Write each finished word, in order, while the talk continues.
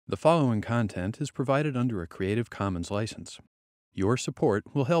The following content is provided under a Creative Commons license. Your support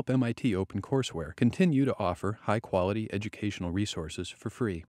will help MIT OpenCourseware continue to offer high-quality educational resources for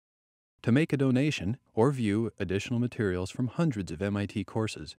free. To make a donation or view additional materials from hundreds of MIT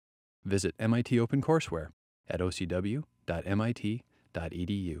courses, visit MIT OpenCourseware at ocw.mit.edu.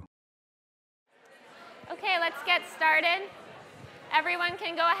 Okay, let's get started. Everyone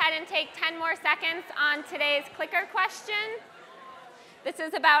can go ahead and take 10 more seconds on today's clicker question. This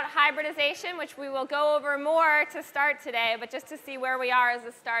is about hybridization, which we will go over more to start today, but just to see where we are as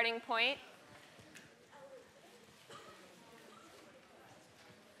a starting point.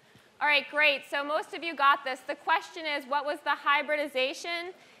 All right, great. So most of you got this. The question is, what was the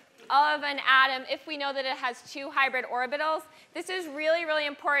hybridization of an atom if we know that it has two hybrid orbitals? This is really, really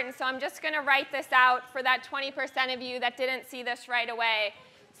important, so I'm just going to write this out for that 20% of you that didn't see this right away.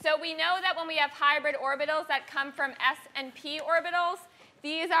 So we know that when we have hybrid orbitals that come from s and p orbitals,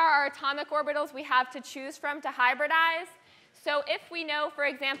 these are our atomic orbitals we have to choose from to hybridize. So if we know, for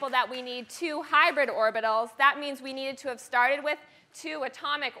example, that we need two hybrid orbitals, that means we needed to have started with two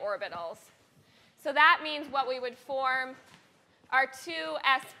atomic orbitals. So that means what we would form are two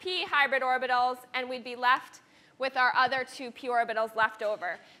sp hybrid orbitals, and we'd be left with our other two p orbitals left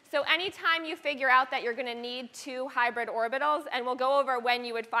over. So anytime you figure out that you're going to need two hybrid orbitals, and we'll go over when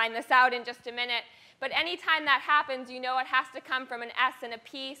you would find this out in just a minute, but anytime that happens, you know it has to come from an s and a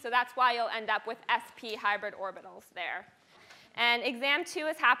p, so that's why you'll end up with sp hybrid orbitals there. And exam 2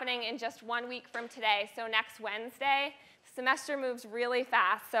 is happening in just 1 week from today, so next Wednesday. Semester moves really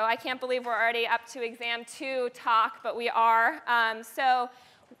fast, so I can't believe we're already up to exam 2 talk, but we are. So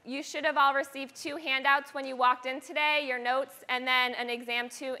you should have all received 2 handouts when you walked in today, your notes, and then an exam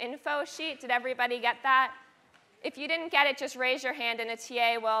 2 info sheet. Did everybody get that? If you didn't get it, just raise your hand, and a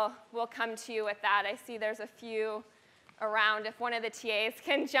TA will come to you with that. I see there's a few around. If one of the TAs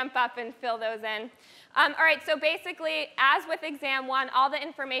can jump up and fill those in. All right, so basically, as with exam 1, all the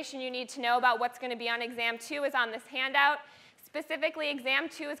information you need to know about what's going to be on exam 2 is on this handout. Specifically, exam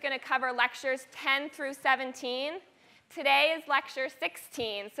 2 is going to cover lectures 10 through 17. Today is lecture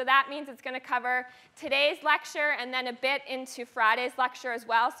 16, so that means it's going to cover today's lecture and then a bit into Friday's lecture as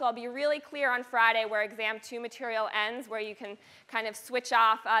well. So I'll be really clear on Friday where exam 2 material ends, where you can kind of switch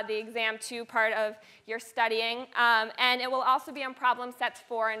off the exam 2 part of your studying. And it will also be on problem sets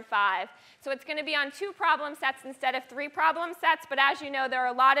 4 and 5. So it's going to be on 2 problem sets instead of 3 problem sets, but as you know, there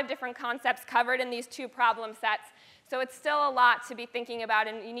are a lot of different concepts covered in these 2 problem sets. So it's still a lot to be thinking about,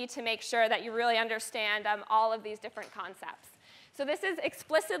 and you need to make sure that you really understand all of these different concepts. So this is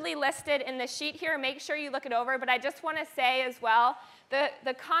explicitly listed in the sheet here. Make sure you look it over, but I just want to say as well,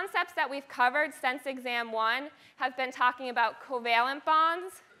 the concepts that we've covered since exam 1 have been talking about covalent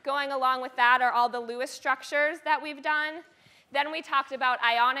bonds. Going along with that are all the Lewis structures that we've done. Then we talked about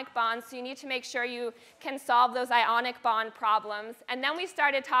ionic bonds, so you need to make sure you can solve those ionic bond problems. And then we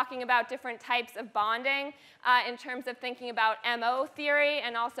started talking about different types of bonding in terms of thinking about MO theory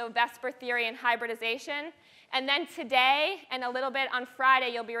and also VSEPR theory and hybridization. And then today and a little bit on Friday,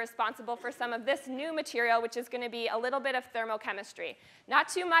 you'll be responsible for some of this new material, which is going to be a little bit of thermochemistry. Not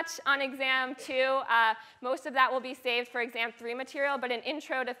too much on exam 2. Most of that will be saved for exam 3 material, but an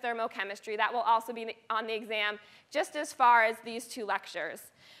intro to thermochemistry. That will also be on the exam just as far as these 2 lectures.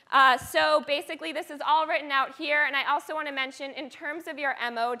 So basically, this is all written out here. And I also want to mention, in terms of your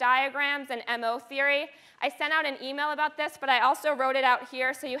MO diagrams and MO theory, I sent out an email about this, but I also wrote it out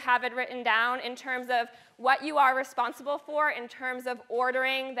here so you have it written down in terms of what you are responsible for in terms of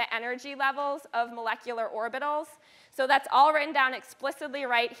ordering the energy levels of molecular orbitals. So that's all written down explicitly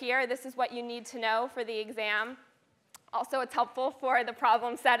right here. This is what you need to know for the exam. Also, it's helpful for the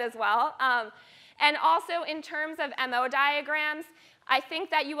problem set as well. And also, in terms of MO diagrams, I think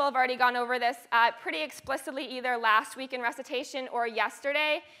that you will have already gone over this pretty explicitly either last week in recitation or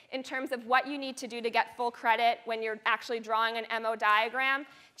yesterday in terms of what you need to do to get full credit when you're actually drawing an MO diagram.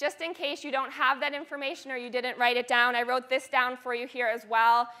 Just in case you don't have that information or you didn't write it down, I wrote this down for you here as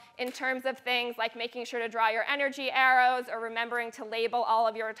well in terms of things like making sure to draw your energy arrows or remembering to label all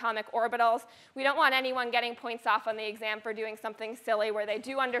of your atomic orbitals. We don't want anyone getting points off on the exam for doing something silly where they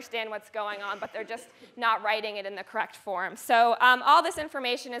do understand what's going on, but they're just not writing it in the correct form. So all this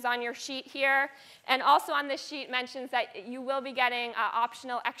information is on your sheet here. And also on this sheet mentions that you will be getting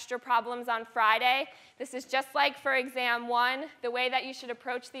optional extra problems on Friday. This is just like for exam 1, the way that you should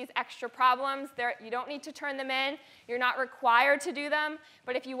approach these extra problems. You don't need to turn them in. You're not required to do them,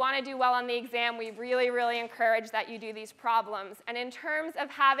 but if you want to do well on the exam, we really, really encourage that you do these problems. And in terms of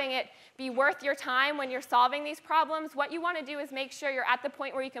having it be worth your time when you're solving these problems, what you want to do is make sure you're at the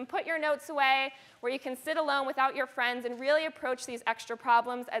point where you can put your notes away, where you can sit alone without your friends and really approach these extra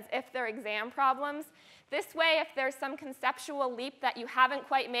problems as if they're exam problems. This way, if there's some conceptual leap that you haven't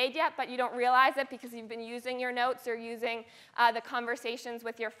quite made yet, but you don't realize it because you've been using your notes or using the conversations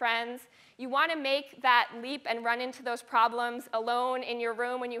with your friends, you want to make that leap and run into those problems alone in your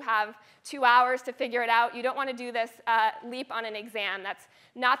room when you have 2 hours to figure it out. You don't want to do this leap on an exam. That's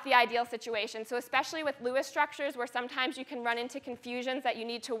not the ideal situation. So especially with Lewis structures, where sometimes you can run into confusions that you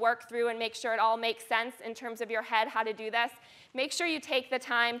need to work through and make sure it all makes sense in terms of your head how to do this, make sure you take the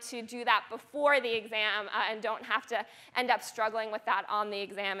time to do that before the exam and don't have to end up struggling with that on the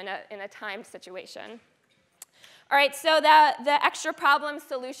exam in a timed situation. All right, so the extra problem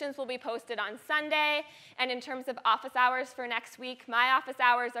solutions will be posted on Sunday. And in terms of office hours for next week, my office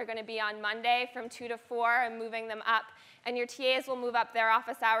hours are going to be on Monday from 2 to 4. I'm moving them up. And your TAs will move up their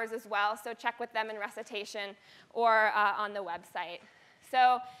office hours as well, so check with them in recitation or on the website.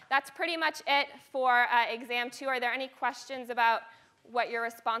 So that's pretty much it for exam 2. Are there any questions about what you're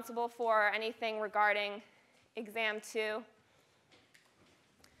responsible for or anything regarding exam 2?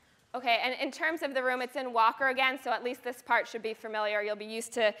 OK, and in terms of the room, it's in Walker again, so at least this part should be familiar. You'll be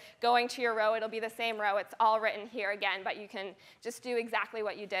used to going to your row. It'll be the same row. It's all written here again, but you can just do exactly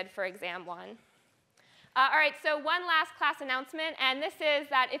what you did for exam 1. All right, so one last class announcement, and this is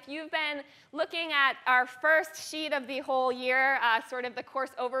that if you've been looking at our first sheet of the whole year, sort of the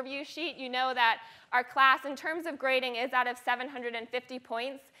course overview sheet, you know that our class, in terms of grading, is out of 750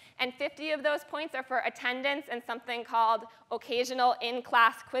 points, and 50 of those points are for attendance and something called occasional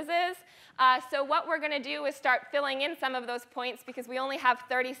in-class quizzes. So what we're going to do is start filling in some of those points because we only have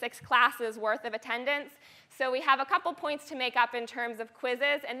 36 classes worth of attendance. So we have a couple points to make up in terms of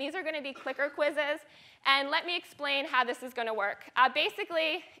quizzes, and these are going to be clicker quizzes. And let me explain how this is going to work.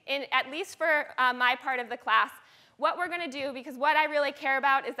 Basically, at least for my part of the class, what we're going to do, because what I really care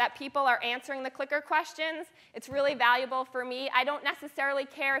about is that people are answering the clicker questions. It's really valuable for me. I don't necessarily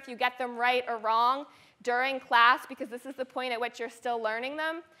care if you get them right or wrong during class, because this is the point at which you're still learning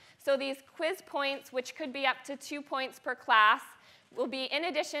them. So these quiz points, which could be up to 2 points per class, will be in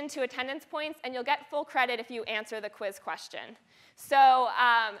addition to attendance points, and you'll get full credit if you answer the quiz question. So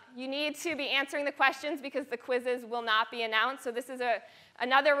you need to be answering the questions because the quizzes will not be announced. So this is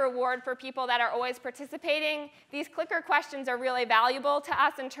another reward for people that are always participating. These clicker questions are really valuable to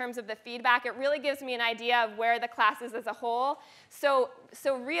us in terms of the feedback. It really gives me an idea of where the class is as a whole. So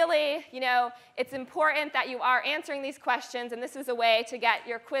really, you know, it's important that you are answering these questions, and this is a way to get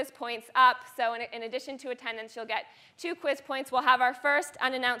your quiz points up. So in addition to attendance, you'll get 2 quiz points. We'll have our first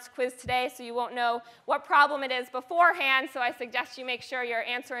unannounced quiz today, so you won't know what problem it is beforehand. So I suggest you make sure you're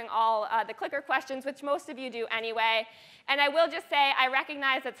answering all the clicker questions, which most of you do anyway. And I will just say, I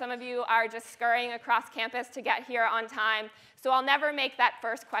recognize that some of you are just scurrying across campus to get here on time. So I'll never make that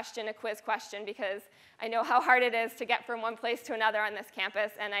first question a quiz question, because I know how hard it is to get from one place to another on this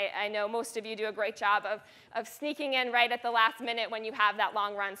campus. And I know most of you do a great job of sneaking in right at the last minute when you have that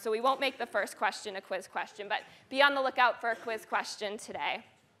long run. So we won't make the first question a quiz question, but be on the lookout for a quiz question today.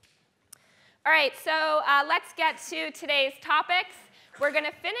 All right, so let's get to today's topics. We're going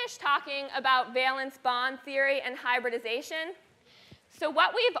to finish talking about valence bond theory and hybridization. So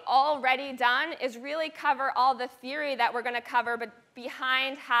what we've already done is really cover all the theory that we're going to cover, but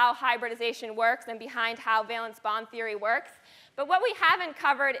behind how hybridization works and behind how valence bond theory works. But what we haven't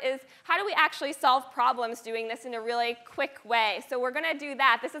covered is how do we actually solve problems doing this in a really quick way. So we're going to do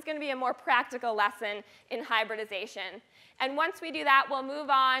that. This is going to be a more practical lesson in hybridization. And once we do that, we'll move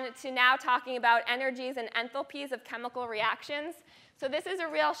on to now talking about energies and enthalpies of chemical reactions. So this is a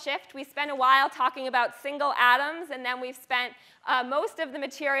real shift. We spent a while talking about single atoms, and then we've spent most of the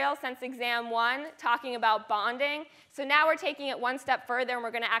material since exam 1 talking about bonding. So now we're taking it one step further, and we're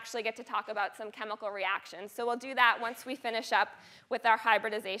going to actually get to talk about some chemical reactions. So we'll do that once we finish up with our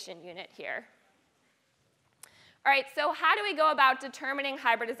hybridization unit here. All right, so how do we go about determining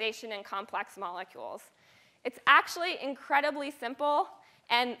hybridization in complex molecules? It's actually incredibly simple,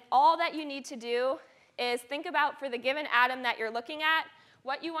 and all that you need to do is think about, for the given atom that you're looking at,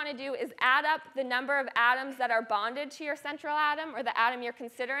 what you want to do is add up the number of atoms that are bonded to your central atom, or the atom you're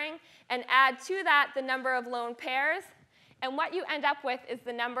considering, and add to that the number of lone pairs. And what you end up with is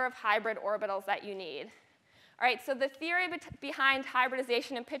the number of hybrid orbitals that you need. All right, so the theory behind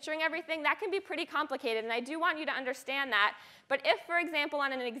hybridization and picturing everything, that can be pretty complicated, and I do want you to understand that. But if, for example,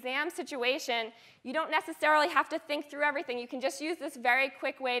 on an exam situation, you don't necessarily have to think through everything. You can just use this very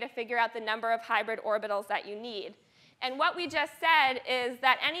quick way to figure out the number of hybrid orbitals that you need. And what we just said is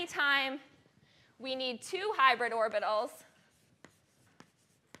that anytime we need 2 hybrid orbitals,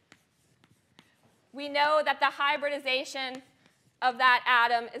 we know that the hybridization of that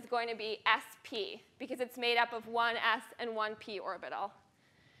atom is going to be sp, because it's made up of one s and one p orbital.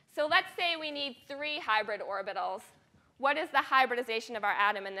 So let's say we need 3 hybrid orbitals. What is the hybridization of our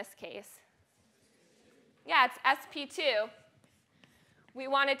atom in this case? Yeah, it's sp2. We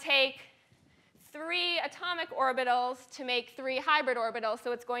want to take 3 atomic orbitals to make 3 hybrid orbitals,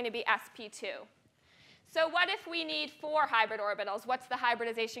 so it's going to be sp2. So what if we need 4 hybrid orbitals? What's the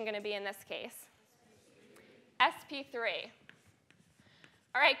hybridization going to be in this case? sp3.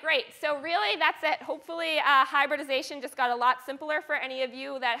 All right, great. So really, that's it. Hopefully, hybridization just got a lot simpler for any of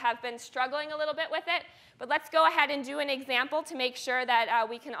you that have been struggling a little bit with it. But let's go ahead and do an example to make sure that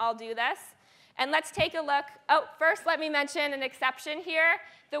we can all do this. And let's take a look. Oh, first, let me mention an exception here.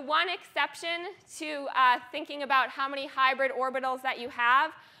 The one exception to thinking about how many hybrid orbitals that you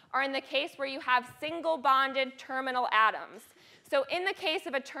have are in the case where you have single bonded terminal atoms. So in the case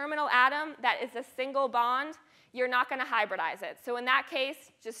of a terminal atom that is a single bond, you're not going to hybridize it. So in that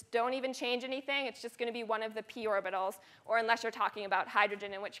case, just don't even change anything. It's just going to be one of the p orbitals, or unless you're talking about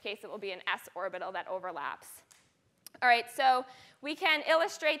hydrogen, in which case it will be an s orbital that overlaps. All right, so we can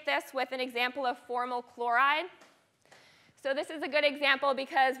illustrate this with an example of formal chloride. So this is a good example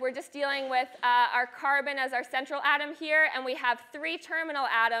because we're just dealing with our carbon as our central atom here, and we have 3 terminal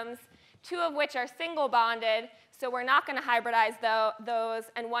atoms, 2 of which are single bonded, so we're not going to hybridize those,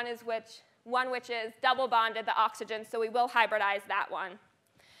 and one which is double bonded, the oxygen, so we will hybridize that one.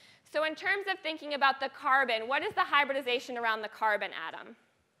 So in terms of thinking about the carbon, what is the hybridization around the carbon atom?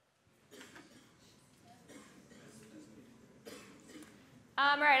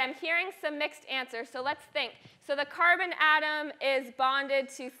 All right, I'm hearing some mixed answers, so let's think. So the carbon atom is bonded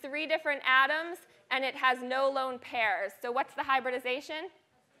to 3 different atoms, and it has no lone pairs. So what's the hybridization?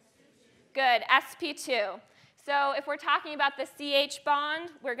 Good, sp2. So if we're talking about the CH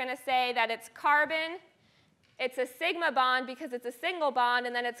bond, we're going to say that it's carbon. It's a sigma bond because it's a single bond,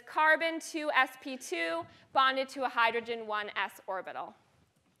 and then it's carbon 2 sp2 bonded to a hydrogen 1 s orbital.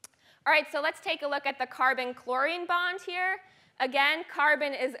 All right, so let's take a look at the carbon-chlorine bond here. Again,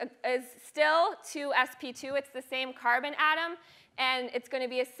 carbon is still 2 sp2. It's the same carbon atom, and it's going to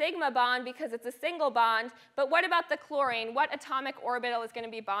be a sigma bond because it's a single bond. But what about the chlorine? What atomic orbital is going to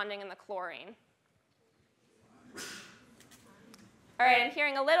be bonding in the chlorine? All right, I'm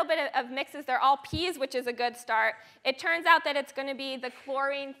hearing a little bit of mixes. They're all P's, which is a good start. It turns out that it's going to be the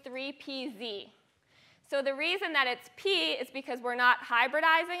chlorine 3PZ. So the reason that it's P is because we're not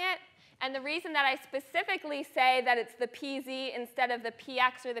hybridizing it. And the reason that I specifically say that it's the PZ instead of the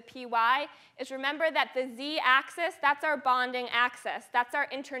PX or the PY is remember that the Z axis, that's our bonding axis. That's our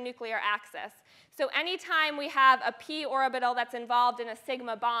internuclear axis. So anytime we have a p orbital that's involved in a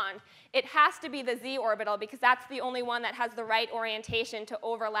sigma bond, it has to be the Z orbital because that's the only one that has the right orientation to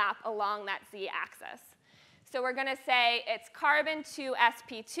overlap along that Z axis. So we're going to say it's carbon 2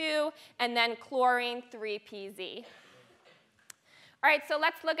 sp2 and then chlorine 3pz. All right, so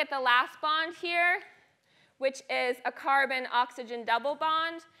let's look at the last bond here, which is a carbon-oxygen double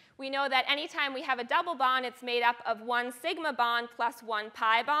bond. We know that anytime we have a double bond, it's made up of 1 sigma bond plus 1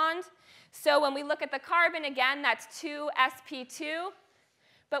 pi bond. So when we look at the carbon, again, that's 2 sp2.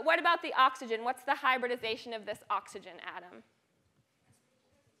 But what about the oxygen? What's the hybridization of this oxygen atom?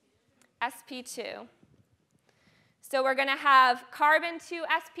 sp2. So we're going to have carbon 2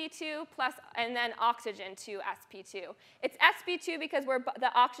 sp2 plus, and then oxygen 2 sp2. It's sp2 because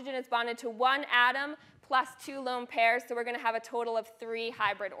the oxygen is bonded to 1 atom plus 2 lone pairs, so we're going to have a total of 3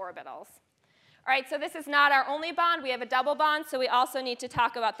 hybrid orbitals. All right, so this is not our only bond. We have a double bond, so we also need to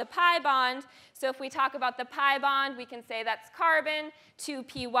talk about the pi bond. So if we talk about the pi bond, we can say that's carbon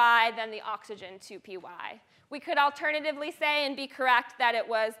 2py, then the oxygen 2py. We could alternatively say and be correct that it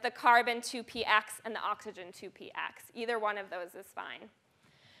was the carbon 2px and the oxygen 2px. Either one of those is fine.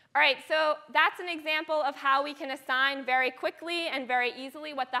 All right, so that's an example of how we can assign very quickly and very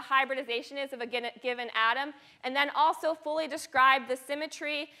easily what the hybridization is of a given atom, and then also fully describe the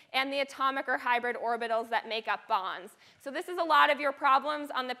symmetry and the atomic or hybrid orbitals that make up bonds. So this is a lot of your problems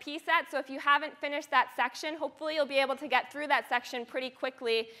on the P set, so if you haven't finished that section, hopefully you'll be able to get through that section pretty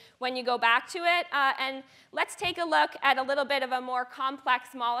quickly when you go back to it. And let's take a look at a little bit of a more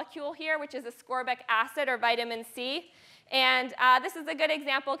complex molecule here, which is ascorbic acid or vitamin C. And this is a good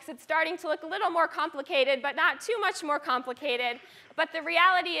example because it's starting to look a little more complicated, but not too much more complicated. But the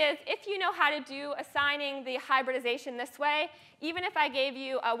reality is, if you know how to do assigning the hybridization this way, even if I gave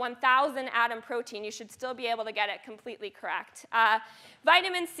you a 1,000 atom protein, you should still be able to get it completely correct.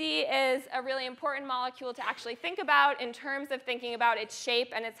 Vitamin C is a really important molecule to actually think about in terms of thinking about its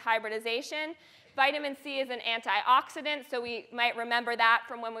shape and its hybridization. Vitamin C is an antioxidant, so we might remember that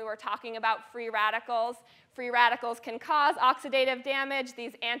from when we were talking about free radicals. Free radicals can cause oxidative damage.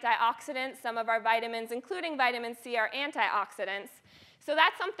 These antioxidants, some of our vitamins, including vitamin C, are antioxidants. So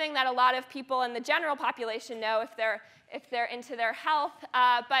that's something that a lot of people in the general population know if they're into their health.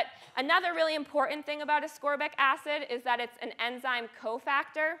 But another really important thing about ascorbic acid is that it's an enzyme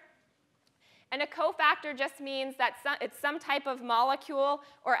cofactor. And a cofactor just means that it's some type of molecule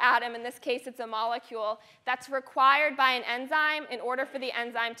or atom, in this case it's a molecule, that's required by an enzyme in order for the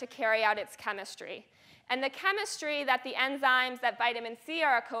enzyme to carry out its chemistry. And the chemistry that the enzymes that vitamin C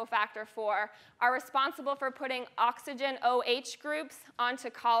are a cofactor for are responsible for putting oxygen OH groups onto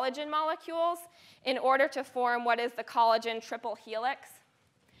collagen molecules in order to form what is the collagen triple helix.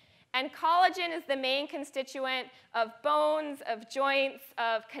 And collagen is the main constituent of bones, of joints,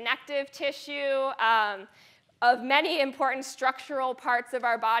 of connective tissue, of many important structural parts of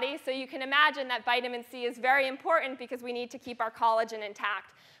our body. So you can imagine that vitamin C is very important because we need to keep our collagen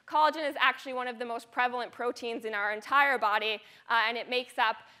intact. Collagen is actually one of the most prevalent proteins in our entire body, and it makes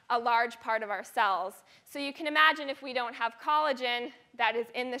up a large part of our cells. So you can imagine if we don't have collagen that is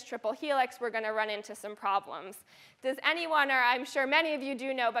in this triple helix, we're going to run into some problems. Does anyone, or I'm sure many of you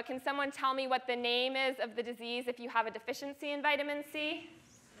do know, but can someone tell me what the name is of the disease if you have a deficiency in vitamin C?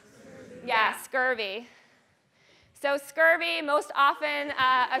 Scurvy. Yeah, scurvy. So scurvy, most often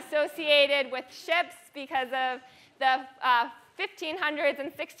associated with ships because of the 1500s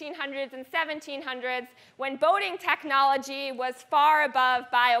and 1600s and 1700s, when boating technology was far above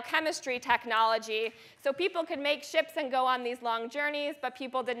biochemistry technology. So people could make ships and go on these long journeys, but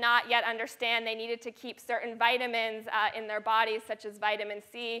people did not yet understand they needed to keep certain vitamins in their bodies, such as vitamin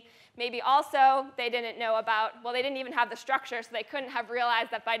C. Maybe also they didn't know about, well, they didn't even have the structure, so they couldn't have realized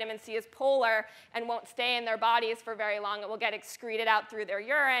that vitamin C is polar and won't stay in their bodies for very long. It will get excreted out through their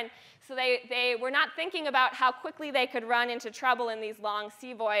urine. So they were not thinking about how quickly they could run into trouble in these long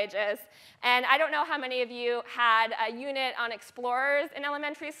sea voyages. And I don't know how many of you had a unit on explorers in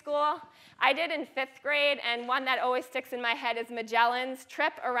elementary school. I did in 5th grade, and one that always sticks in my head is Magellan's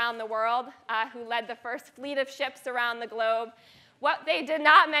trip around the world, who led the first fleet of ships around the globe. What they did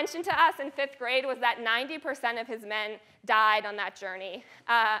not mention to us in 5th grade was that 90% of his men died on that journey.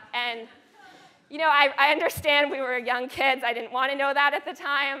 And you know, I understand we were young kids. I didn't want to know that at the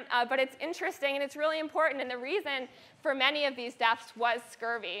time, but it's interesting and it's really important. And the reason for many of these deaths was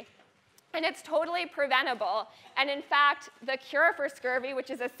scurvy. And it's totally preventable. And in fact, the cure for scurvy, which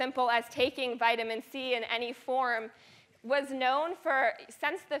is as simple as taking vitamin C in any form, was known for,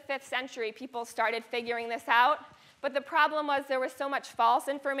 since the 5th century, people started figuring this out. But the problem was there was so much false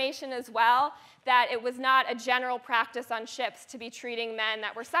information as well that it was not a general practice on ships to be treating men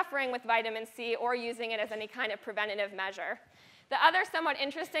that were suffering with vitamin C or using it as any kind of preventative measure. The other somewhat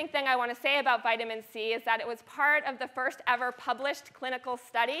interesting thing I want to say about vitamin C is that it was part of the first ever published clinical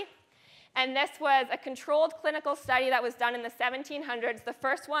study. And this was a controlled clinical study that was done in the 1700s, the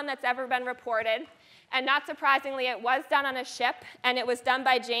first one that's ever been reported. And not surprisingly, it was done on a ship, and it was done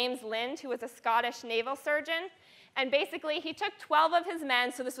by James Lind, who was a Scottish naval surgeon. And basically, he took 12 of his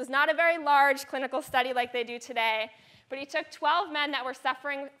men, so this was not a very large clinical study like they do today, but he took 12 men that were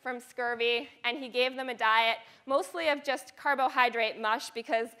suffering from scurvy, and he gave them a diet, mostly of just carbohydrate mush,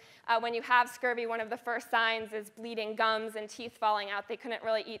 because when you have scurvy, one of the first signs is bleeding gums and teeth falling out. They couldn't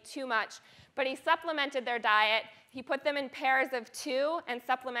really eat too much. But he supplemented their diet. He put them in pairs of 2 and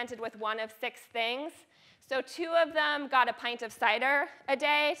supplemented with 1 of 6 things. So 2 of them got a pint of cider a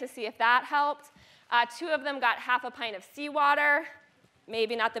day to see if that helped. 2 of them got half a pint of seawater,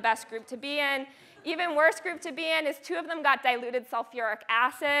 maybe not the best group to be in. Even worse group to be in is 2 of them got diluted sulfuric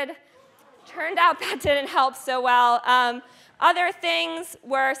acid. Turned out that didn't help so well. Other things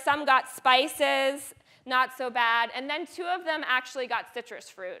were some got spices, not so bad, and then 2 of them actually got citrus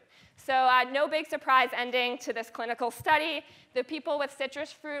fruit. So no big surprise ending to this clinical study. The people with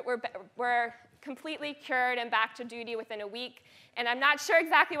citrus fruit were completely cured and back to duty within a week. And I'm not sure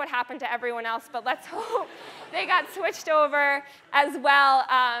exactly what happened to everyone else, but let's hope they got switched over as well.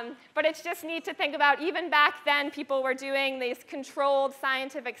 But it's just neat to think about, even back then, people were doing these controlled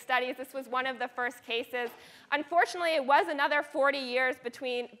scientific studies. This was one of the first cases. Unfortunately, it was another 40 years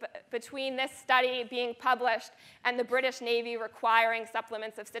between this study being published and the British Navy requiring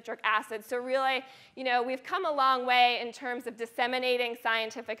supplements of citric acid. So really, we've come a long way in terms of disseminating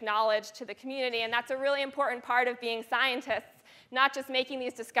scientific knowledge to the community, and that's a really important part of being scientists, not just making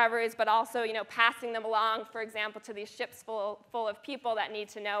these discoveries, but also passing them along, for example, to these ships full of people that need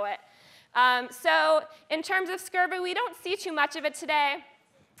to know it. So in terms of scurvy, we don't see too much of it today.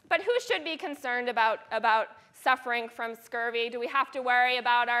 But who should be concerned about suffering from scurvy? Do we have to worry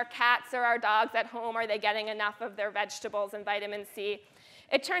about our cats or our dogs at home? Are they getting enough of their vegetables and vitamin C?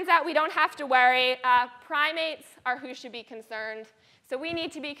 It turns out we don't have to worry. Primates are who should be concerned. So we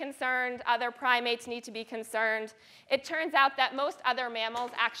need to be concerned. Other primates need to be concerned. It turns out that most other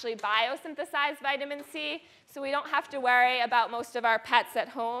mammals actually biosynthesize vitamin C, so we don't have to worry about most of our pets at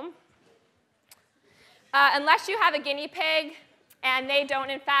home. Unless you have a guinea pig, and they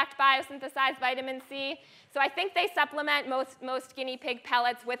don't, in fact, biosynthesize vitamin C. So I think they supplement most guinea pig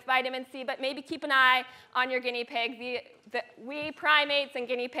pellets with vitamin C, but maybe keep an eye on your guinea pig. We primates and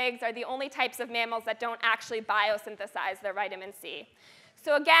guinea pigs are the only types of mammals that don't actually biosynthesize their vitamin C.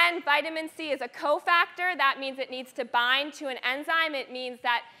 So again, vitamin C is a cofactor. That means it needs to bind to an enzyme. It means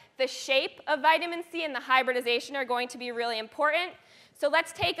that the shape of vitamin C and the hybridization are going to be really important. So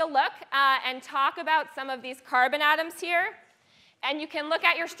let's take a look and talk about some of these carbon atoms here. And you can look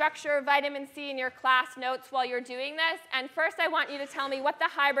at your structure of vitamin C in your class notes while you're doing this. And first, I want you to tell me what the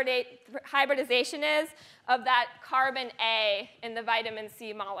hybridization is of that carbon A in the vitamin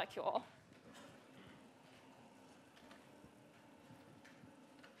C molecule.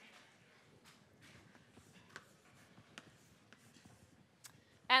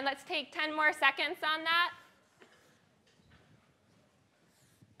 And let's take 10 more seconds on that.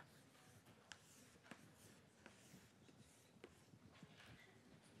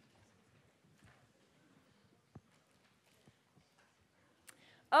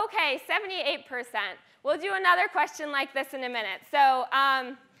 OK, 78%. We'll do another question like this in a minute. So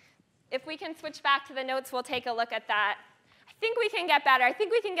if we can switch back to the notes, we'll take a look at that. I think we can get better. I think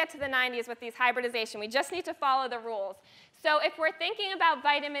we can get to the 90s with these hybridization. We just need to follow the rules. So if we're thinking about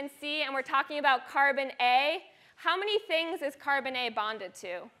vitamin C and we're talking about carbon A, how many things is carbon A bonded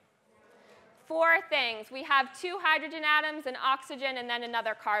to? 4 things. We have 2 hydrogen atoms, an oxygen, and then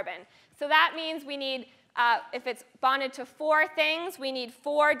another carbon. So that means we need, if it's bonded to 4 things, we need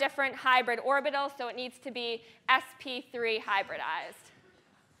 4 different hybrid orbitals, so it needs to be sp3 hybridized.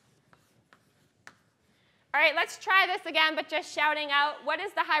 All right, let's try this again, but just shouting out, what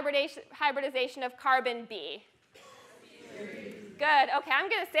is the hybridization of carbon B? Good. OK, I'm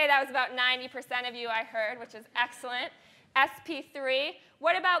going to say that was about 90% of you I heard, which is excellent. sp3.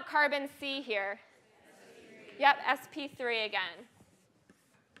 What about carbon C here? sp3. Yep, sp3 again.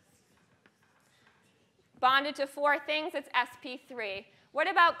 Bonded to 4 things, it's sp3. What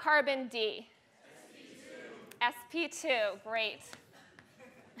about carbon D? sp2. sp2, great.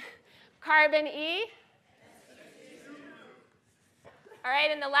 Carbon E? All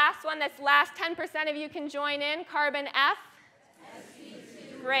right, and the last one, that's last 10% of you can join in, carbon F?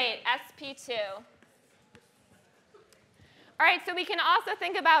 sp2. Great, sp2. All right, so we can also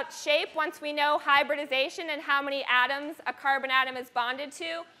think about shape once we know hybridization and how many atoms a carbon atom is bonded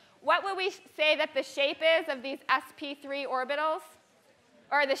to. What would we say that the shape is of these sp3 orbitals?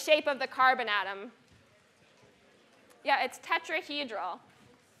 Or the shape of the carbon atom? Yeah, it's tetrahedral.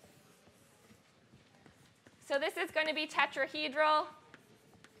 So this is going to be tetrahedral.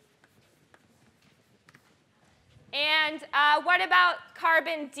 And what about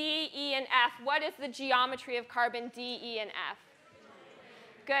carbon D, E, and F? What is the geometry of carbon D, E, and F?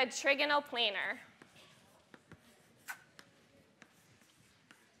 Good, trigonal planar.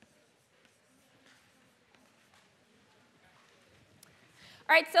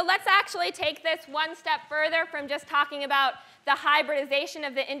 All right, so let's actually take this one step further from just talking about the hybridization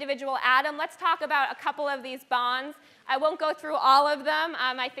of the individual atom. Let's talk about a couple of these bonds. I won't go through all of them.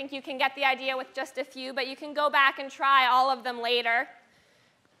 I think you can get the idea with just a few, but you can go back and try all of them later.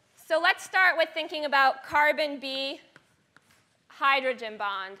 So let's start with thinking about carbon B hydrogen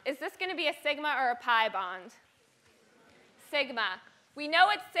bond. Is this going to be a sigma or a pi bond? Sigma. We know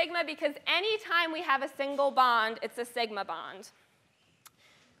it's sigma because any time we have a single bond, it's a sigma bond.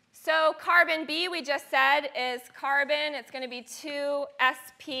 So carbon B, we just said, is carbon. It's going to be 2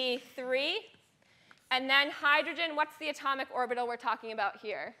 sp3. And then hydrogen, what's the atomic orbital we're talking about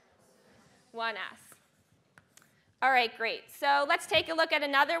here? 1s. All right, great. So let's take a look at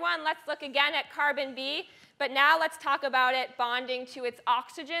another one. Let's look again at carbon B, but now let's talk about it bonding to its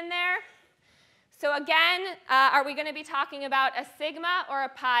oxygen there. So again, are we going to be talking about a sigma or a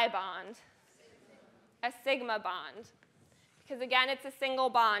pi bond? A sigma bond, because again, it's a single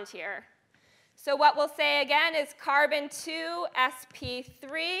bond here. So what we'll say again is carbon 2,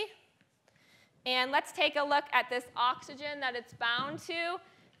 sp3. And let's take a look at this oxygen that it's bound to.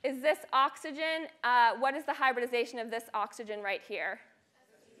 Is this oxygen, what is the hybridization of this oxygen right here?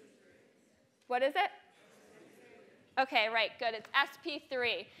 What is it? OK, right, good. It's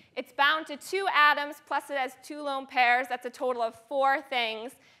sp3. It's bound to 2 atoms, plus it has 2 lone pairs. That's a total of 4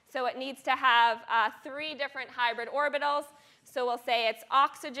 things. So it needs to have 3 different hybrid orbitals. So we'll say it's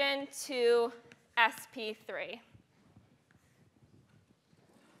oxygen to sp3.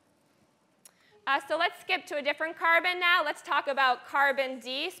 So let's skip to a different carbon now. Let's talk about carbon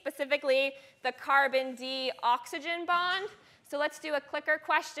D, specifically the carbon D oxygen bond. So let's do a clicker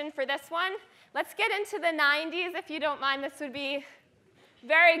question for this one. Let's get into the 90s, if you don't mind. This would be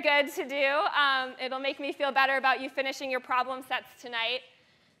very good to do. It'll make me feel better about you finishing your problem sets tonight.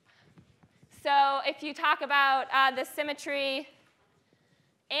 So if you talk about the symmetry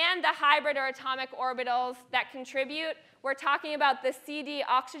and the hybrid or atomic orbitals that contribute, we're talking about the CD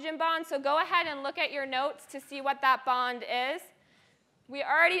oxygen bond. So go ahead and look at your notes to see what that bond is. We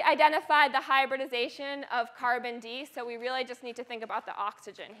already identified the hybridization of carbon D, so we really just need to think about the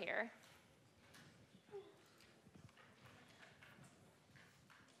oxygen here.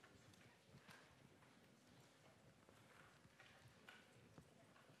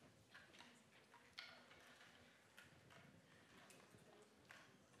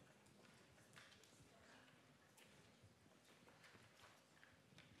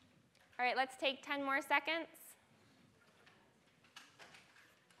 All right, let's take 10 more seconds.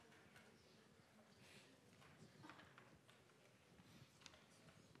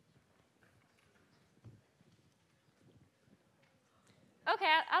 OK,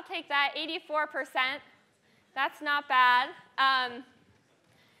 I'll take that, 84%. That's not bad.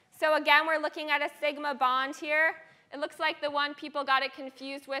 So again, we're looking at a sigma bond here. It looks like the one people got it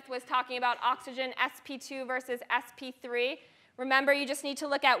confused with was talking about oxygen sp2 versus sp3. Remember, you just need to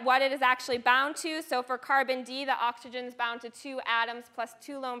look at what it is actually bound to. So for carbon D, the oxygen is bound to 2 atoms plus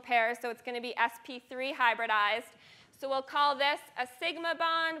 2 lone pairs, so it's going to be sp3 hybridized. So we'll call this a sigma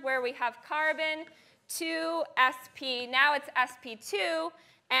bond, where we have carbon to sp. Now it's sp2,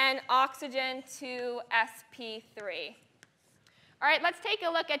 and oxygen to sp3. All right, let's take a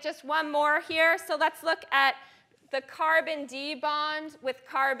look at just one more here. So let's look at the carbon D bond with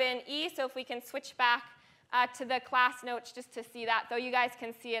carbon E. So if we can switch back to the class notes just to see that, though you guys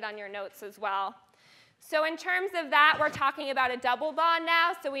can see it on your notes as well. So in terms of that, we're talking about a double bond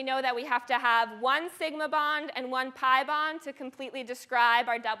now. So we know that we have to have 1 sigma bond and 1 pi bond to completely describe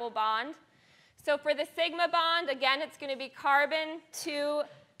our double bond. So for the sigma bond, again, it's going to be carbon to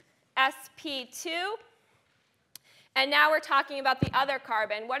sp2. And now we're talking about the other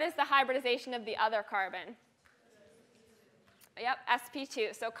carbon. What is the hybridization of the other carbon? Yep,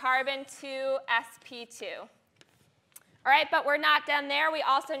 sp2. So carbon to sp2. All right, but we're not done there. We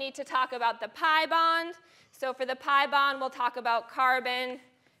also need to talk about the pi bond. So for the pi bond, we'll talk about carbon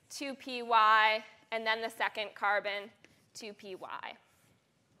to py, and then the second carbon to py.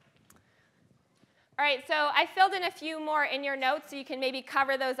 All right, so I filled in a few more in your notes, so you can maybe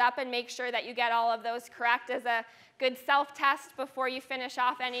cover those up and make sure that you get all of those correct as a good self-test before you finish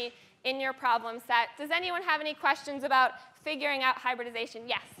off any in your problem set. Does anyone have any questions about figuring out hybridization?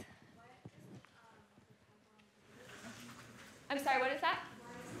 Yes? I'm sorry, what is that?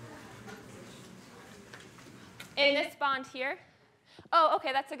 In this bond here? Oh,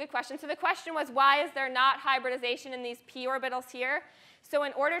 OK, that's a good question. So the question was, why is there not hybridization in these p orbitals here? So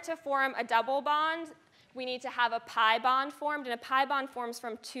in order to form a double bond, we need to have a pi bond formed. And a pi bond forms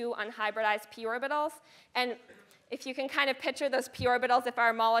from 2 unhybridized p orbitals. And if you can kind of picture those p orbitals, if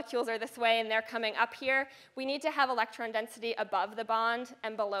our molecules are this way and they're coming up here, we need to have electron density above the bond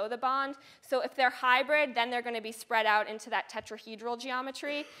and below the bond. So if they're hybrid, then they're going to be spread out into that tetrahedral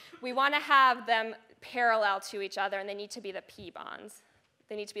geometry. We want to have them parallel to each other, and they need to be the p bonds.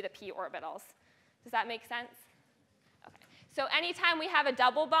 They need to be the p orbitals. Does that make sense? Okay. So anytime we have a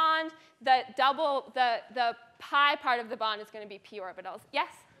double bond, the pi part of the bond is going to be p orbitals.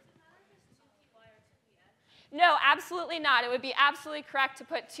 Yes? No, absolutely not. It would be absolutely correct to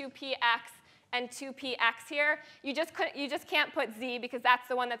put 2px and 2px here. You just can't put Z because that's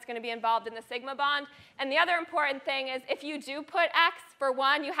the one that's going to be involved in the sigma bond. And the other important thing is if you do put X for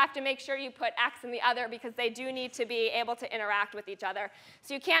one, you have to make sure you put X in the other because they do need to be able to interact with each other.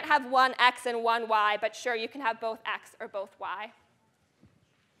 So you can't have one X and one Y, but sure, you can have both X or both Y.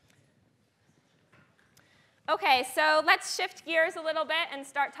 OK, so let's shift gears a little bit and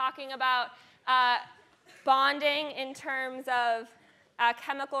start talking about bonding in terms of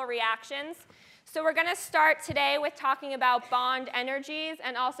chemical reactions. So we're going to start today with talking about bond energies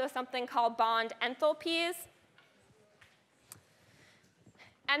and also something called bond enthalpies.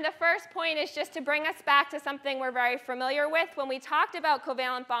 And the first point is just to bring us back to something we're very familiar with. When we talked about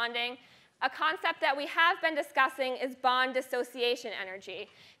covalent bonding, a concept that we have been discussing is bond dissociation energy.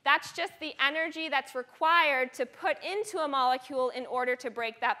 That's just the energy that's required to put into a molecule in order to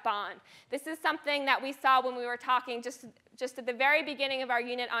break that bond. This is something that we saw when we were talking just at the very beginning of our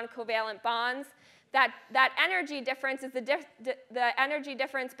unit on covalent bonds. That energy difference is the energy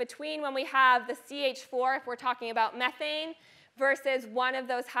difference between when we have the CH4, if we're talking about methane, versus one of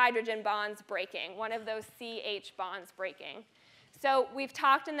those hydrogen bonds breaking, one of those CH bonds breaking. So we've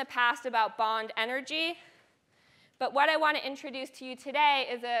talked in the past about bond energy. But what I want to introduce to you today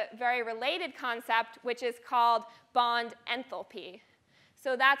is a very related concept, which is called bond enthalpy.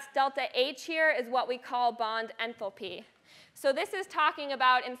 So that's delta H here is what we call bond enthalpy. So this is talking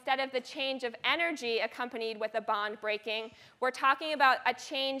about, instead of the change of energy accompanied with a bond breaking, we're talking about a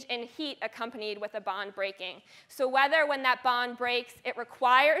change in heat accompanied with a bond breaking. So whether when that bond breaks, it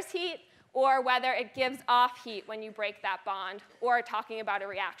requires heat, or whether it gives off heat when you break that bond, or talking about a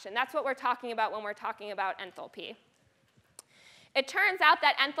reaction. That's what we're talking about when we're talking about enthalpy. It turns out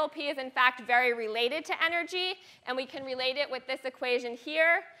that enthalpy is, in fact, very related to energy, and we can relate it with this equation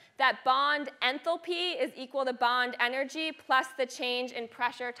here, that bond enthalpy is equal to bond energy plus the change in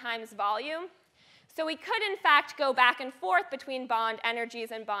pressure times volume. So we could, in fact, go back and forth between bond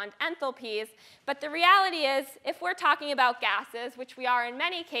energies and bond enthalpies, but the reality is, if we're talking about gases, which we are in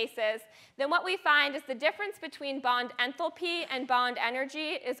many cases, then what we find is the difference between bond enthalpy and bond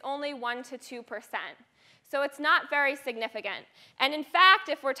energy is only 1 to 2%. So it's not very significant. And in fact,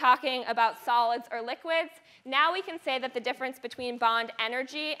 if we're talking about solids or liquids, now we can say that the difference between bond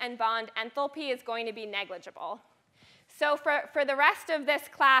energy and bond enthalpy is going to be negligible. So for the rest of this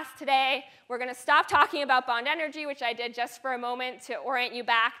class today, we're going to stop talking about bond energy, which I did just for a moment to orient you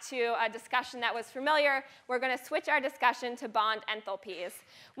back to a discussion that was familiar. We're going to switch our discussion to bond enthalpies.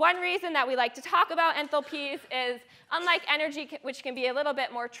 One reason that we like to talk about enthalpies is, unlike energy, which can be a little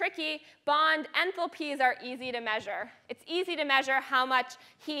bit more tricky, bond enthalpies are easy to measure. It's easy to measure how much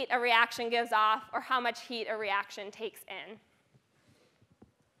heat a reaction gives off or how much heat a reaction takes in.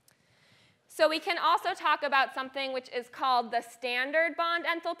 So we can also talk about something which is called the standard bond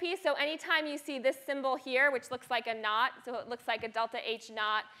enthalpy. So anytime you see this symbol here, which looks like a knot, so it looks like a delta H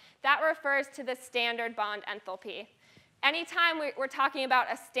knot, that refers to the standard bond enthalpy. Anytime we're talking about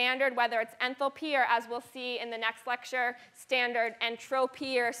a standard, whether it's enthalpy or, as we'll see in the next lecture, standard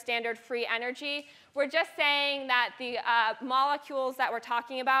entropy or standard free energy, we're just saying that the molecules that we're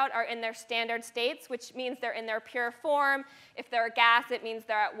talking about are in their standard states, which means they're in their pure form. If they're a gas, it means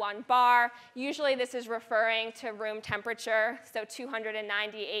they're at 1 bar. Usually this is referring to room temperature, so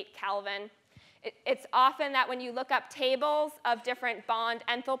 298 Kelvin. It's often that when you look up tables of different bond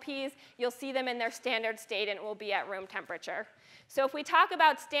enthalpies, you'll see them in their standard state and it will be at room temperature. So if we talk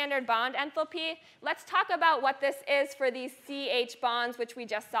about standard bond enthalpy, let's talk about what this is for these CH bonds, which we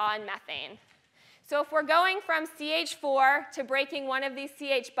just saw in methane. So if we're going from CH4 to breaking one of these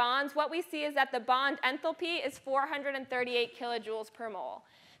CH bonds, what we see is that the bond enthalpy is 438 kilojoules per mole.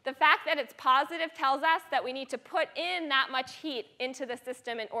 The fact that it's positive tells us that we need to put in that much heat into the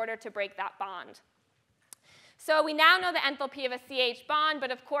system in order to break that bond. So we now know the enthalpy of a CH bond, but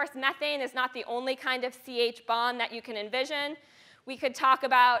of course methane is not the only kind of CH bond that you can envision. We could talk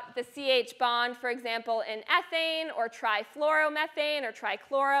about the CH bond, for example, in ethane or trifluoromethane or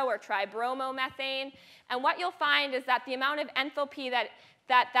trichloro or tribromomethane. And what you'll find is that the amount of enthalpy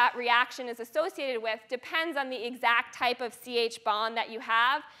that reaction is associated with depends on the exact type of CH bond that you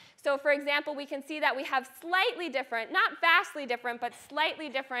have. So for example, we can see that we have slightly different, not vastly different, but slightly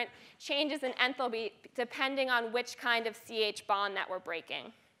different changes in enthalpy depending on which kind of CH bond that we're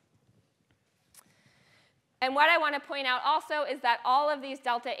breaking. And what I want to point out also is that all of these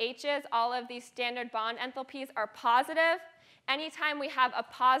delta H's, all of these standard bond enthalpies are positive. Anytime we have a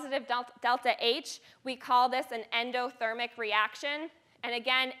positive delta H, we call this an endothermic reaction. And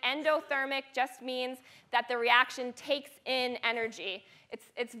again, endothermic just means that the reaction takes in energy.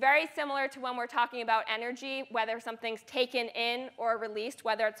 It's very similar to when we're talking about energy, whether something's taken in or released,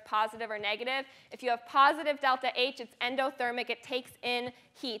 whether it's positive or negative. If you have positive delta H, it's endothermic. It takes in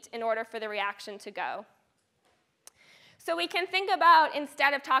heat in order for the reaction to go. So we can think about,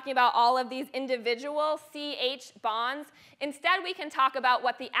 instead of talking about all of these individual CH bonds, instead we can talk about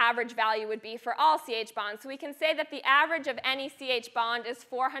what the average value would be for all CH bonds. So we can say that the average of any CH bond is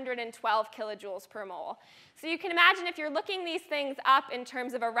 412 kilojoules per mole. So you can imagine if you're looking these things up in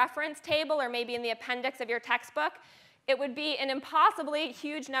terms of a reference table or maybe in the appendix of your textbook, it would be an impossibly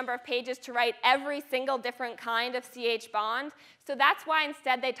huge number of pages to write every single different kind of CH bond. So that's why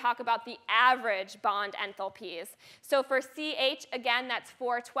instead they talk about the average bond enthalpies. So for CH, again, that's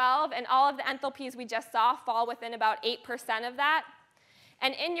 412, and all of the enthalpies we just saw fall within about 8% of that.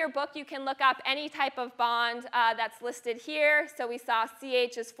 And in your book, you can look up any type of bond that's listed here. So we saw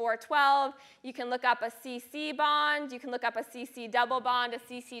CH is 412. You can look up a CC bond. You can look up a CC double bond, a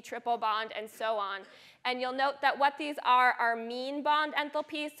CC triple bond, and so on. And you'll note that what these are mean bond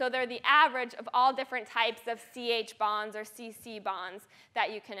enthalpies. So they're the average of all different types of CH bonds or CC bonds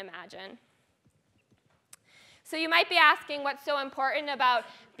that you can imagine. So you might be asking what's so important about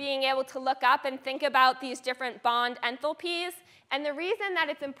being able to look up and think about these different bond enthalpies. And the reason that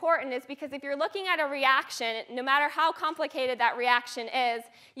it's important is because if you're looking at a reaction, no matter how complicated that reaction is,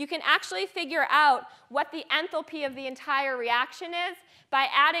 you can actually figure out what the enthalpy of the entire reaction is by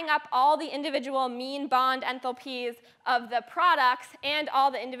adding up all the individual mean bond enthalpies of the products and all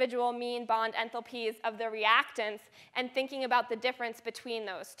the individual mean bond enthalpies of the reactants and thinking about the difference between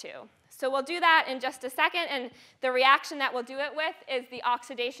those two. So we'll do that in just a second, and the reaction that we'll do it with is the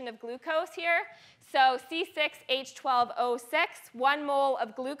oxidation of glucose here. So C6H12O6, 1 mole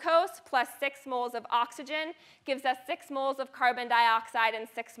of glucose plus 6 moles of oxygen gives us 6 moles of carbon dioxide and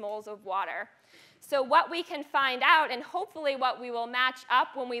 6 moles of water. So what we can find out, and hopefully what we will match up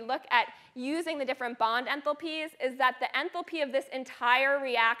when we look at using the different bond enthalpies, is that the enthalpy of this entire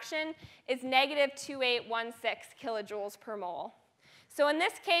reaction is negative 2816 kilojoules per mole. So in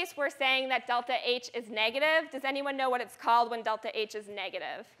this case, we're saying that delta H is negative. Does anyone know what it's called when delta H is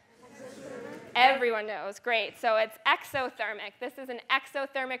negative? Everyone knows. Great. So it's exothermic. This is an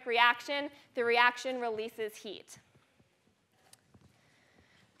exothermic reaction. The reaction releases heat.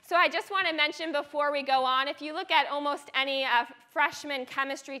 So I just want to mention before we go on, if you look at almost any freshman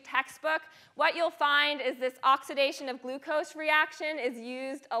chemistry textbook, what you'll find is this oxidation of glucose reaction is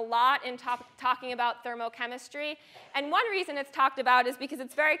used a lot in talking about thermochemistry. And one reason it's talked about is because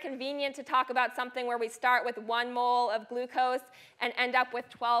it's very convenient to talk about something where we start with 1 mole of glucose and end up with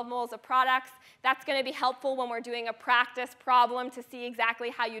 12 moles of products. That's going to be helpful when we're doing a practice problem to see exactly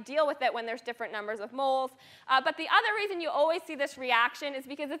how you deal with it when there's different numbers of moles. But the other reason you always see this reaction is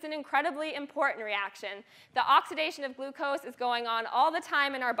because it's an incredibly important reaction. The oxidation of glucose is going on all the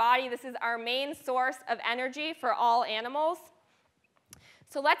time in our body. This is our main source of energy for all animals.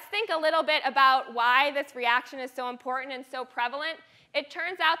 So let's think a little bit about why this reaction is so important and so prevalent. It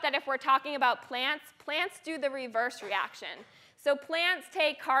turns out that if we're talking about plants, plants do the reverse reaction. So plants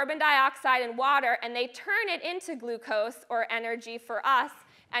take carbon dioxide and water and they turn it into glucose, or energy for us,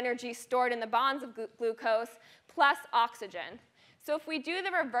 energy stored in the bonds of glucose, plus oxygen. So if we do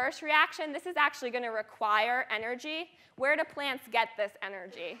the reverse reaction, this is actually going to require energy. Where do plants get this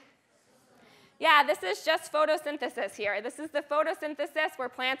energy? Yeah, this is just photosynthesis here. This is the photosynthesis where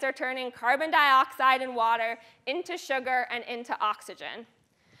plants are turning carbon dioxide and water into sugar and into oxygen.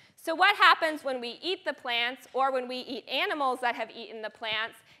 So what happens when we eat the plants, or when we eat animals that have eaten the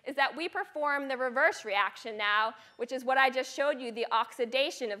plants, is that we perform the reverse reaction now, which is what I just showed you, the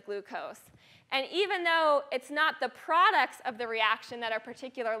oxidation of glucose. And even though it's not the products of the reaction that are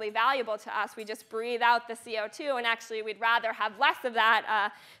particularly valuable to us, we just breathe out the CO2, and actually we'd rather have less of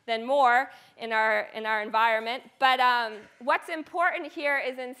that than more in our environment. But what's important here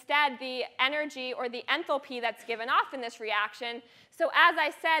is instead the energy, or the enthalpy, that's given off in this reaction. So as I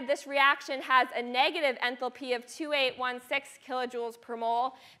said, this reaction has a negative enthalpy of 2816 kilojoules per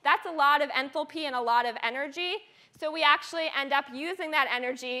mole. That's a lot of enthalpy and a lot of energy. So we actually end up using that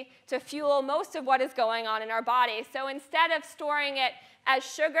energy to fuel most of what is going on in our body. So instead of storing it as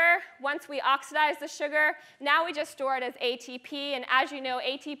sugar, once we oxidize the sugar, now we just store it as ATP. And as you know,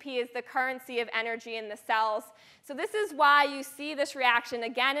 ATP is the currency of energy in the cells. So this is why you see this reaction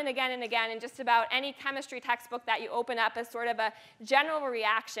again and again and again in just about any chemistry textbook that you open up as sort of a general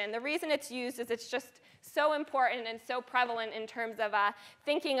reaction. The reason it's used is it's just so important and so prevalent in terms of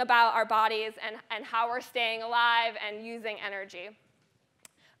thinking about our bodies and how we're staying alive and using energy.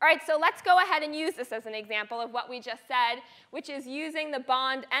 All right, so let's go ahead and use this as an example of what we just said, which is using the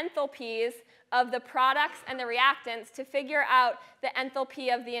bond enthalpies of the products and the reactants to figure out the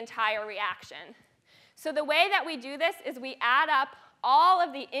enthalpy of the entire reaction. So the way that we do this is we add up all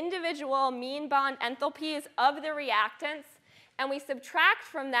of the individual mean bond enthalpies of the reactants, and we subtract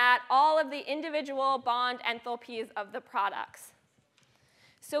from that all of the individual bond enthalpies of the products.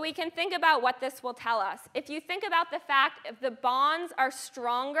 So we can think about what this will tell us. If you think about the fact if the bonds are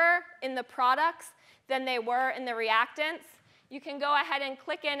stronger in the products than they were in the reactants, you can go ahead and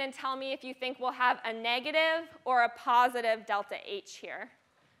click in and tell me if you think we'll have a negative or a positive delta H here.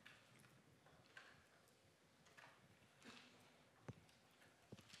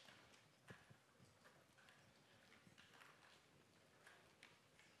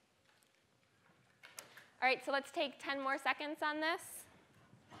 All right, so let's take 10 more seconds on this.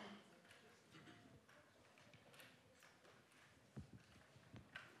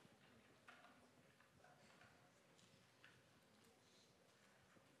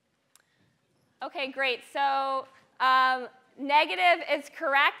 OK, great. So negative is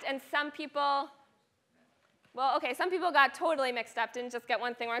correct, and some people, well, OK, some people got totally mixed up, didn't just get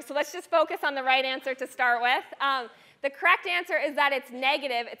one thing wrong. So let's just focus on the right answer to start with. The correct answer is that it's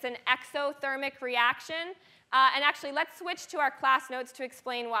negative. It's an exothermic reaction. And actually, let's switch to our class notes to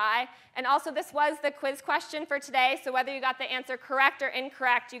explain why. And also, this was the quiz question for today. So whether you got the answer correct or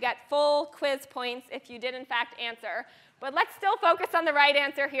incorrect, you get full quiz points if you did, in fact, answer. But let's still focus on the right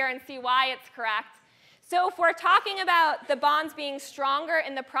answer here and see why it's correct. So if we're talking about the bonds being stronger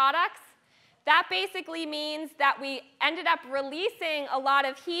in the products, that basically means that we ended up releasing a lot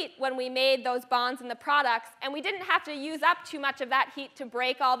of heat when we made those bonds in the products, and we didn't have to use up too much of that heat to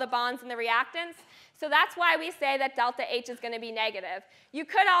break all the bonds in the reactants. So that's why we say that delta H is going to be negative. You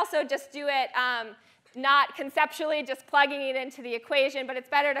could also just do it not conceptually, just plugging it into the equation, but it's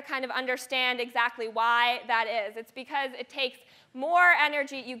better to kind of understand exactly why that is. It's because it takes more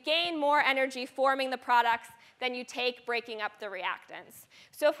energy, you gain more energy forming the products than you take breaking up the reactants.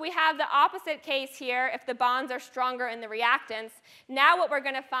 So if we have the opposite case here, if the bonds are stronger in the reactants, now what we're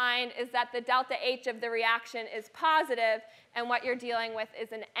going to find is that the delta H of the reaction is positive, and what you're dealing with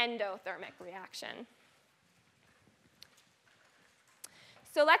is an endothermic reaction.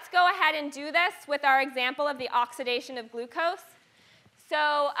 So let's go ahead and do this with our example of the oxidation of glucose.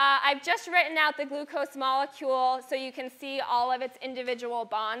 So I've just written out the glucose molecule so you can see all of its individual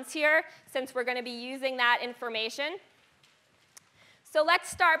bonds here, since we're going to be using that information. So let's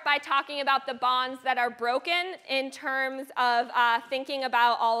start by talking about the bonds that are broken in terms of thinking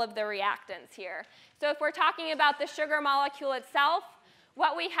about all of the reactants here. So if we're talking about the sugar molecule itself,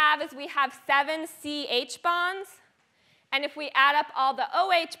 what we have is we have 7 CH bonds. And if we add up all the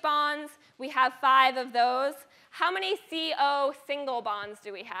OH bonds, we have 5 of those. How many CO single bonds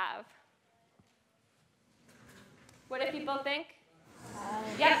do we have? What do people think?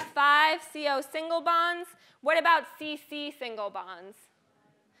 5. Yep, 5 CO single bonds. What about CC single bonds?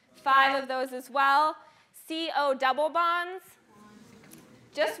 5 of those as well. CO double bonds?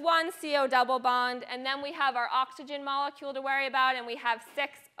 Just 1 CO double bond. And then we have our oxygen molecule to worry about, and we have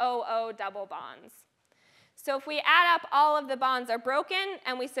 6 OO double bonds. So if we add up all of the bonds are broken,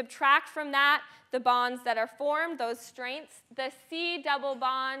 and we subtract from that the bonds that are formed, those strengths, the C double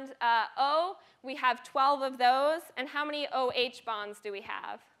bond O, we have 12 of those. And how many OH bonds do we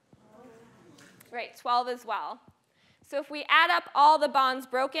have? Right, 12 as well. So if we add up all the bonds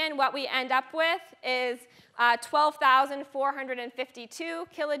broken, what we end up with is 12,452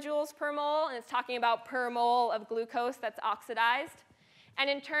 kilojoules per mole. And it's talking about per mole of glucose that's oxidized. And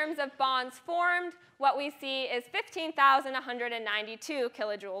in terms of bonds formed, what we see is 15,192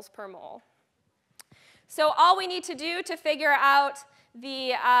 kilojoules per mole. So all we need to do to figure out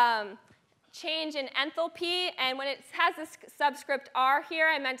the change in enthalpy, and when it has this subscript R here,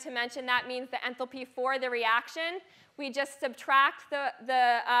 I meant to mention that means the enthalpy for the reaction. We just subtract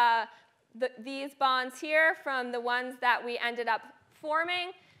these bonds here from the ones that we ended up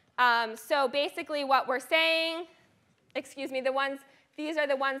forming. So basically what we're saying, these are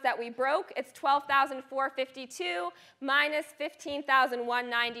the ones that we broke. It's 12,452 minus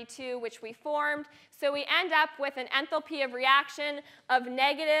 15,192, which we formed. So we end up with an enthalpy of reaction of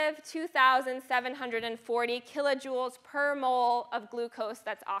negative 2,740 kilojoules per mole of glucose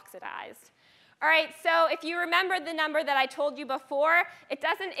that's oxidized. All right, so if you remember the number that I told you before, it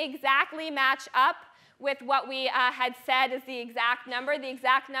doesn't exactly match up with what we had said is the exact number. The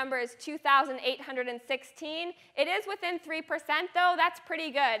exact number is 2,816. It is within 3%, though. That's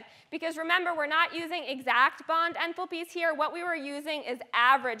pretty good. Because remember, we're not using exact bond enthalpies here. What we were using is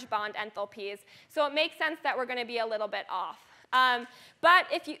average bond enthalpies. So it makes sense that we're going to be a little bit off. But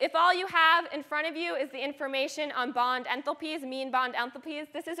if all you have in front of you is the information on bond enthalpies, mean bond enthalpies,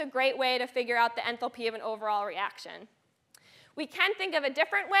 this is a great way to figure out the enthalpy of an overall reaction. We can think of a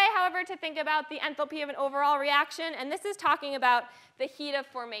different way, however, to think about the enthalpy of an overall reaction, and this is talking about the heat of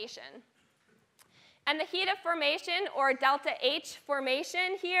formation. And the heat of formation, or delta H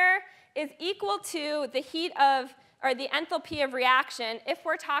formation here, is equal to the heat of, or the enthalpy of reaction if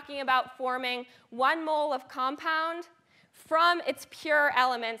we're talking about forming 1 mole of compound from its pure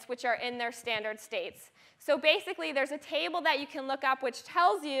elements, which are in their standard states. So basically, there's a table that you can look up which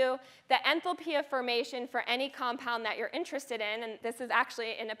tells you the enthalpy of formation for any compound that you're interested in. And this is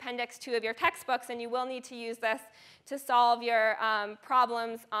actually in Appendix 2 of your textbooks, and you will need to use this to solve your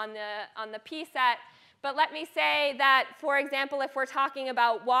problems on the P set. But let me say that, for example, if we're talking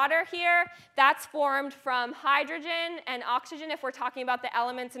about water here, that's formed from hydrogen and oxygen if we're talking about the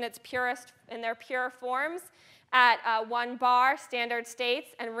elements in their pure forms at 1 bar standard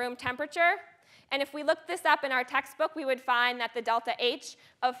states and room temperature. And if we look this up in our textbook, we would find that the delta H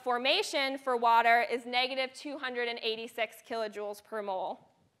of formation for water is negative 286 kilojoules per mole.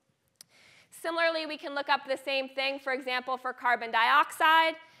 Similarly, we can look up the same thing, for example, for carbon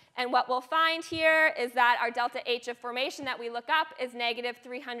dioxide. And what we'll find here is that our delta H of formation that we look up is negative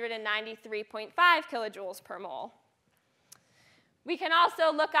 393.5 kilojoules per mole. We can also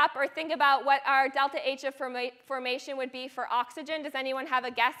look up or think about what our delta H of formation would be for oxygen. Does anyone have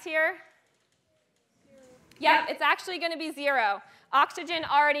a guess here? Yep, it's actually going to be 0. Oxygen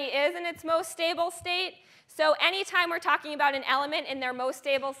already is in its most stable state. So anytime we're talking about an element in their most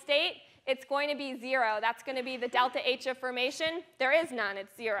stable state, it's going to be 0. That's going to be the delta H of formation. There is none.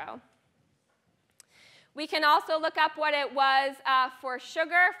 It's 0. We can also look up what it was for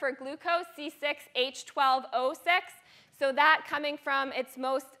sugar, for glucose, C6H12O6. So that coming from its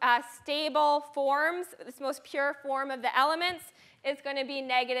most stable forms, its most pure form of the elements, is going to be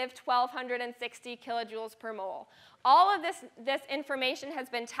negative 1,260 kilojoules per mole. All of this information has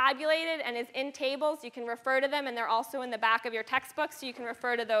been tabulated and is in tables. You can refer to them, and they're also in the back of your textbook, so you can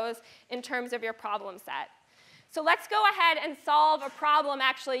refer to those in terms of your problem set. So let's go ahead and solve a problem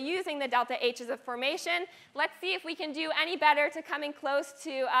actually using the delta H's of formation. Let's see if we can do any better to coming close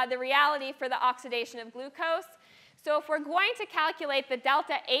to the reality for the oxidation of glucose. So if we're going to calculate the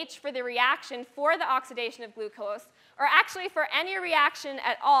delta H for the reaction for the oxidation of glucose, or actually for any reaction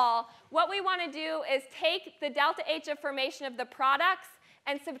at all, what we want to do is take the delta H of formation of the products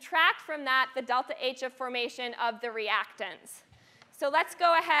and subtract from that the delta H of formation of the reactants. So let's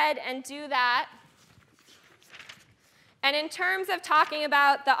go ahead and do that. And in terms of talking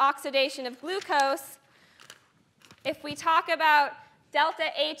about the oxidation of glucose, if we talk about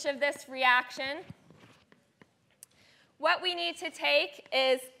delta H of this reaction, what we need to take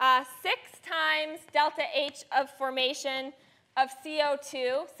is 6 times delta H of formation of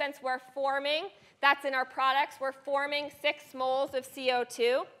CO2, since we're forming, that's in our products, we're forming 6 moles of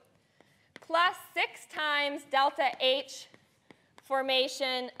CO2, plus 6 times delta H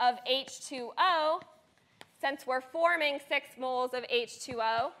formation of H2O, since we're forming 6 moles of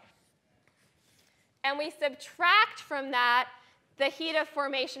H2O, and we subtract from that the heat of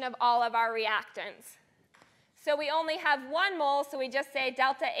formation of all of our reactants. So we only have 1 mole, so we just say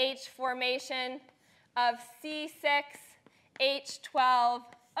delta H formation of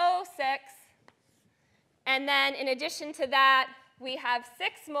C6H12O6. And then in addition to that, we have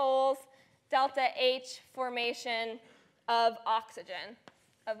 6 moles delta H formation of oxygen,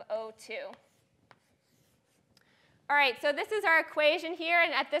 of O2. All right, so this is our equation here.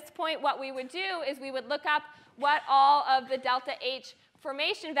 And at this point, what we would do is we would look up what all of the delta H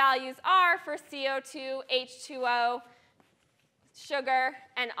formation values are for CO2, H2O, sugar,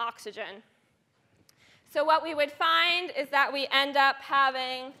 and oxygen. So what we would find is that we end up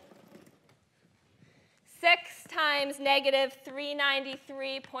having 6 times negative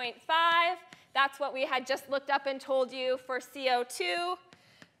 393.5. That's what we had just looked up and told you for CO2,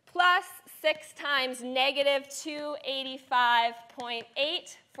 plus 6 times negative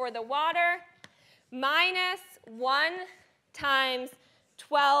 285.8 for the water, minus 1 times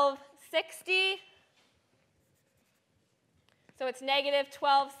 1260. So it's negative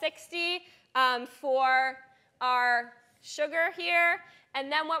 1260 for our sugar here.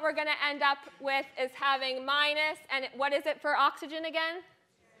 And then what we're going to end up with is having minus, and what is it for oxygen again?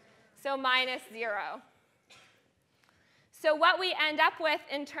 So minus 0. So what we end up with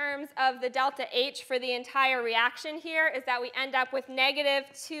in terms of the delta H for the entire reaction here is that we end up with negative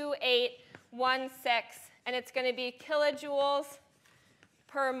 2816, and it's going to be kilojoules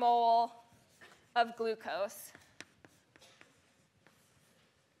per mole of glucose.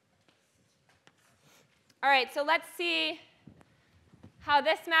 All right, so let's see how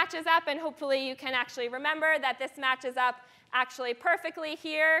this matches up, and hopefully you can actually remember that this matches up actually perfectly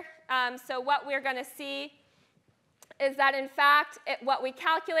here. So what we're going to see is that, in fact, what we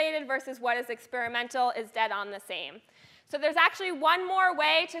calculated versus what is experimental is dead on the same. So there's actually one more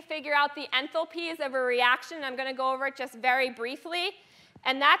way to figure out the enthalpies of a reaction. I'm going to go over it just very briefly.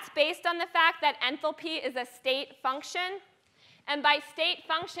 And that's based on the fact that enthalpy is a state function. And by state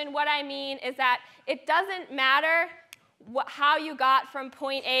function, what I mean is that it doesn't matter how you got from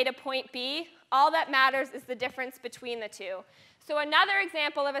point A to point B. All that matters is the difference between the two. So another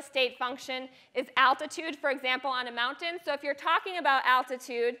example of a state function is altitude, for example, on a mountain. So if you're talking about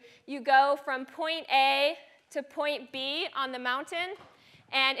altitude, you go from point A to point B on the mountain.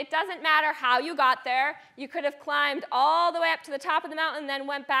 And it doesn't matter how you got there. You could have climbed all the way up to the top of the mountain, then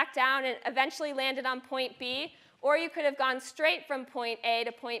went back down and eventually landed on point B. Or you could have gone straight from point A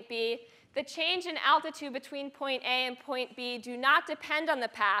to point B. The change in altitude between point A and point B do not depend on the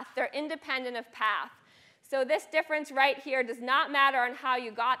path. They're independent of path. So this difference right here does not matter on how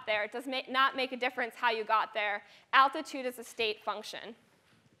you got there. It does not make a difference how you got there. Altitude is a state function.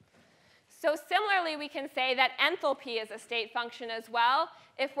 So similarly, we can say that enthalpy is a state function as well.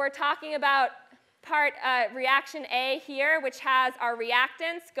 If we're talking about reaction A here, which has our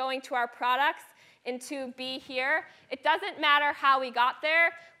reactants going to our products into B here, it doesn't matter how we got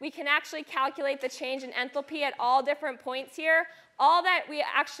there. We can actually calculate the change in enthalpy at all different points here. All that we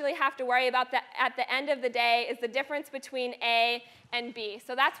actually have to worry about at the end of the day is the difference between A and B.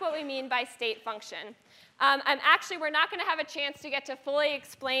 So that's what we mean by state function. We're not going to have a chance to get to fully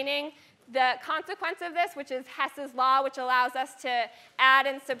explaining the consequence of this, which is Hess's law, which allows us to add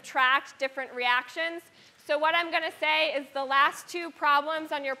and subtract different reactions. So what I'm going to say is the last two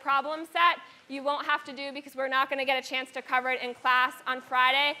problems on your problem set you won't have to do because we're not going to get a chance to cover it in class on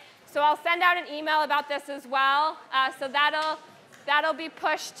Friday. So I'll send out an email about this as well. So that'll be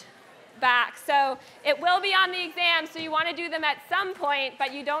pushed back. So it will be on the exam, so you want to do them at some point,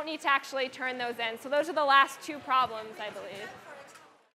 but you don't need to actually turn those in. So those are the last two problems, I believe.